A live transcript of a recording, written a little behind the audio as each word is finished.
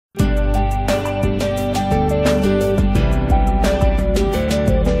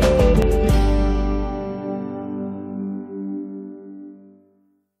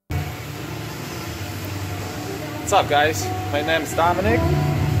What's up, guys? My name is Dominic,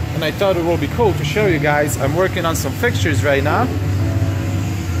 and I thought it would be cool to show you guys. I'm working on some fixtures right now.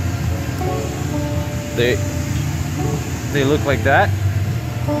 They look like that,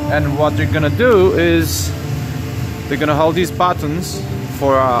 and what they're gonna do is they're gonna hold these buttons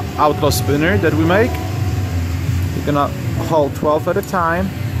for our outlaw spinner that we make. You're gonna hold 12 at a time,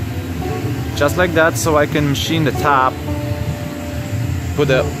 just like that, so I can machine the top, put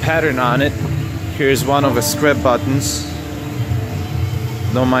a pattern on it. Here's one of the script buttons.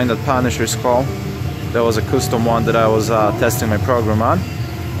 Don't mind that Punisher's call. That was a custom one that I was testing my program on.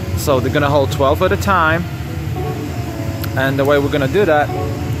 So they're gonna hold 12 at a time, and the way we're gonna do that,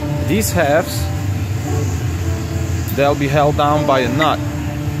 these halves, they'll be held down by a nut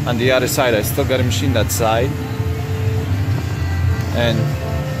on the other side. I still gotta machine that side. And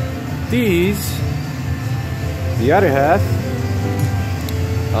these, the other half,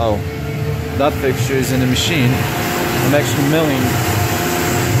 that fixture is in the machine. I'm actually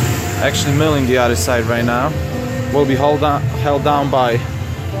milling the other side right now. Will be held down by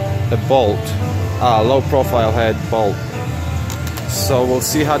a bolt, low profile head bolt. So we'll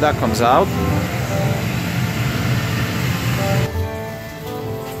see how that comes out.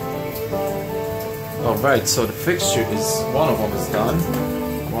 Alright, so the fixture is, one of them is done.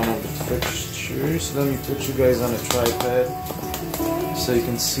 One of the fixtures. Let me put you guys on a tripod so you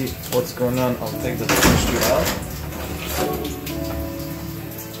can see what's going on. I'll take the fixture out.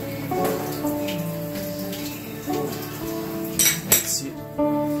 Let's see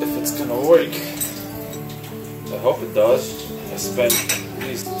if it's gonna work. I hope it does. I spent at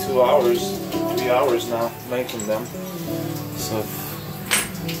least 2 hours, 3 hours now making them. So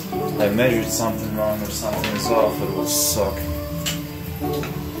if I measured something wrong or something is off, it will suck.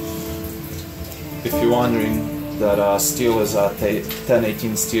 If you're wondering, that steel is a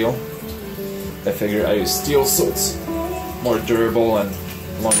 1018 steel. I figure I use steel so it's more durable and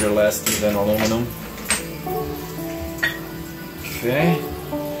longer lasting than aluminum. Okay,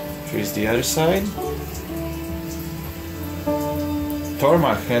 here's the other side.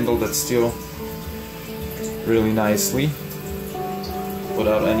 Tormach handled that steel really nicely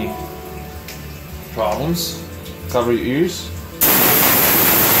without any problems. Cover your ears.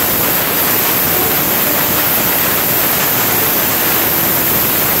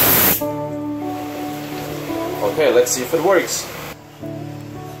 Okay, let's see if it works.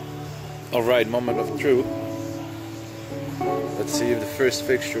 Alright, moment of truth. Let's see if the first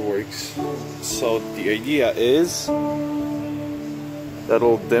fixture works. So the idea is that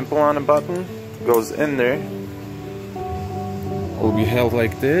little dimple on the button goes in there. Will be held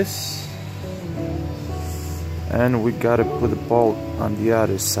like this, and we gotta put a bolt on the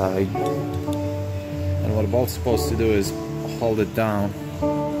other side. And what the bolt's supposed to do is hold it down.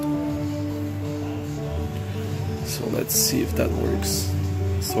 So let's see if that works.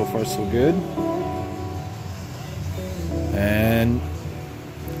 So far so good. And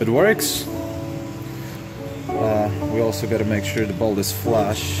it works. We also got to make sure the bolt is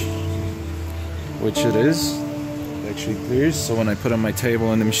flush, which it is. It actually clears, so when I put it on my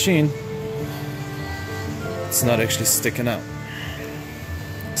table in the machine, it's not actually sticking out.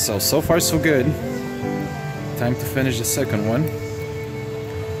 So far so good. Time to finish the second one.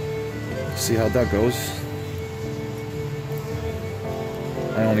 See how that goes.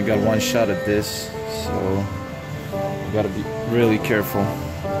 I only got one shot at this, so you gotta be really careful.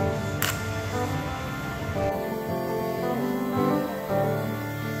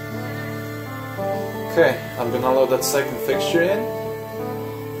 Okay, I'm gonna load that second fixture in,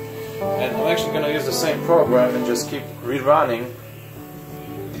 and I'm actually gonna use the same program and just keep rerunning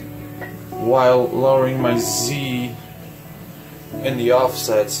while lowering my Z in the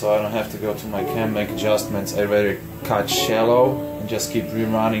offset, so I don't have to go to my cam make adjustments. I'd rather cut shallow and just keep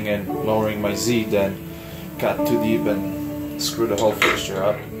rerunning and lowering my Z than cut too deep and screw the whole fixture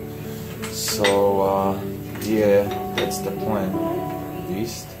up. So yeah, that's the plan at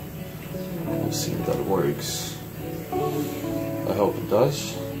least. We'll see if that works. I hope it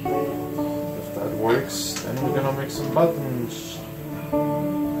does. If that works, then we're gonna make some buttons.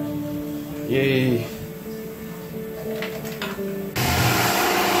 Yay!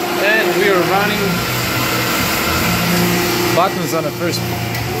 And we are running buttons on the first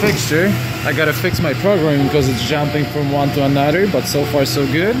fixture. I gotta fix my programming because it's jumping from one to another, but so far so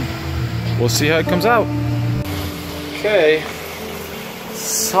good. We'll see how it comes out. Okay.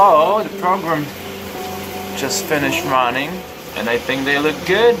 So the program just finished running, and I think they look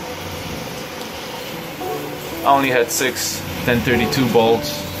good. I only had 6 1032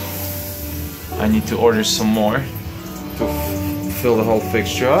 bolts. I need to order some more to fill the whole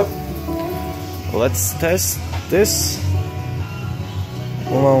fixture up. Let's test This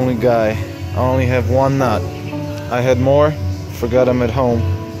lonely guy, I only have one nut. I had more, forgot them at home,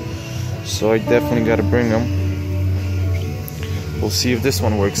 so I definitely gotta bring them. We'll see if this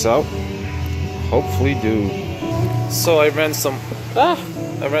one works out. Hopefully do. So I ran some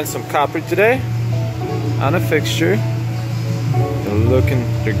copper today on a fixture.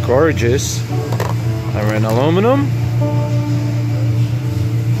 They're gorgeous. I ran aluminum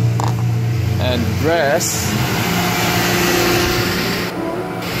and brass.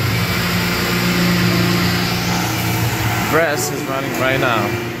 Brass is running right now.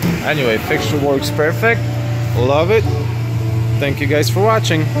 Anyway, fixture works perfect. Love it. Thank you guys for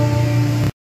watching.